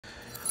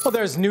Well,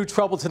 there's new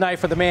trouble tonight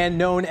for the man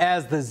known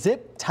as the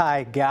zip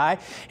tie guy,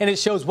 and it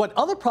shows what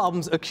other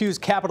problems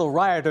accused Capitol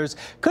rioters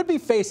could be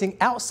facing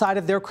outside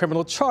of their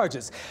criminal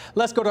charges.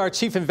 Let's go to our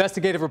chief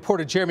investigative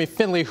reporter, Jeremy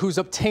Finley, who's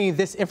obtained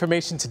this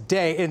information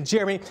today. And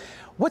Jeremy,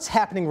 what's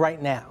happening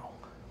right now?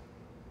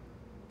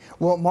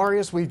 Well,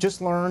 Marius, we've just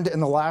learned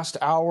in the last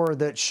hour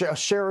that a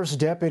sheriff's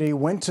deputy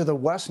went to the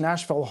West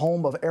Nashville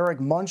home of Eric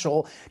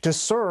Munchel to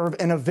serve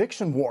an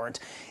eviction warrant.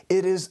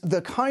 It is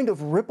the kind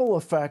of ripple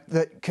effect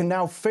that can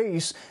now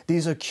face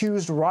these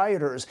accused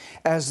rioters,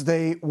 as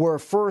they were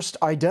first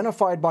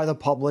identified by the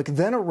public,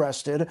 then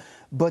arrested,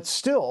 but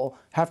still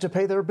have to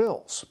pay their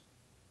bills.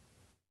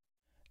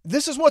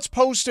 This is what's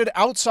posted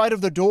outside of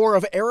the door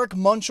of Eric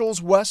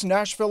Munchel's West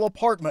Nashville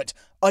apartment,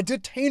 a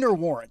detainer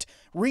warrant,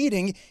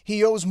 reading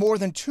he owes more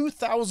than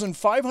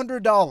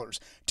 $2,500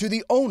 to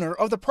the owner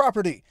of the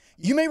property.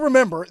 You may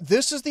remember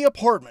this is the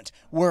apartment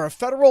where a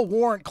federal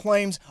warrant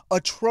claims a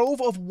trove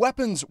of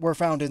weapons were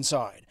found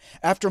inside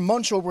after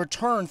Munchel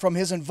returned from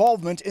his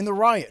involvement in the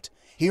riot.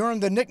 He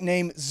earned the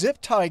nickname Zip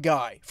Tie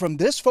Guy from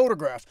this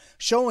photograph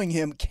showing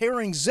him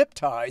carrying zip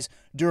ties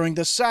during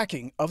the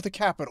sacking of the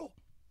Capitol.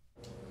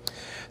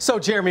 So,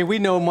 Jeremy, we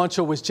know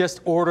Munchel was just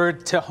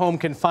ordered to home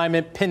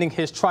confinement pending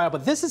his trial,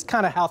 but this is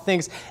kind of how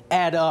things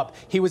add up.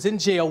 He was in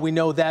jail, we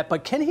know that,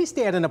 but can he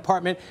stay at an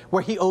apartment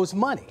where he owes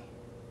money?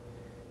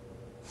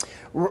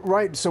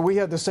 Right. So we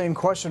had the same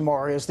question,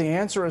 Marius. The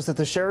answer is that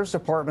the sheriff's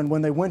department,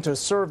 when they went to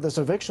serve this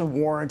eviction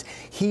warrant,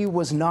 he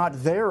was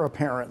not there,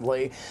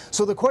 apparently.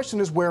 So the question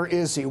is, where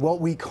is he? Well,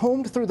 we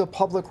combed through the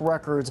public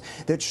records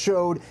that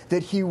showed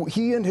that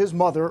he and his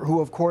mother,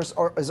 who, of course,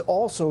 is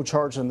also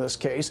charged in this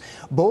case,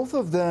 both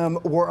of them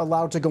were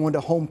allowed to go into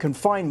home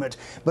confinement.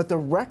 But the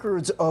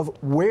records of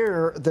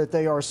where that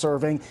they are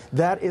serving,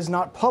 that is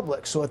not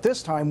public. So at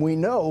this time, we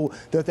know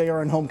that they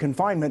are in home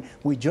confinement.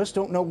 We just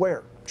don't know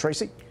where.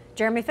 Tracy?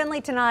 Jeremy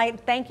Finley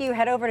tonight. Thank you.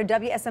 Head over to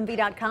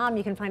WSMV.com.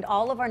 You can find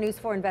all of our News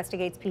 4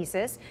 Investigates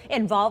pieces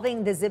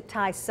involving the zip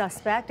tie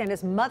suspect and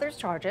his mother's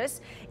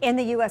charges in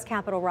the U.S.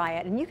 Capitol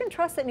riot. And you can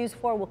trust that News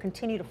 4 will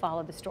continue to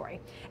follow the story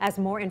as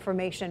more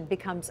information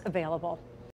becomes available.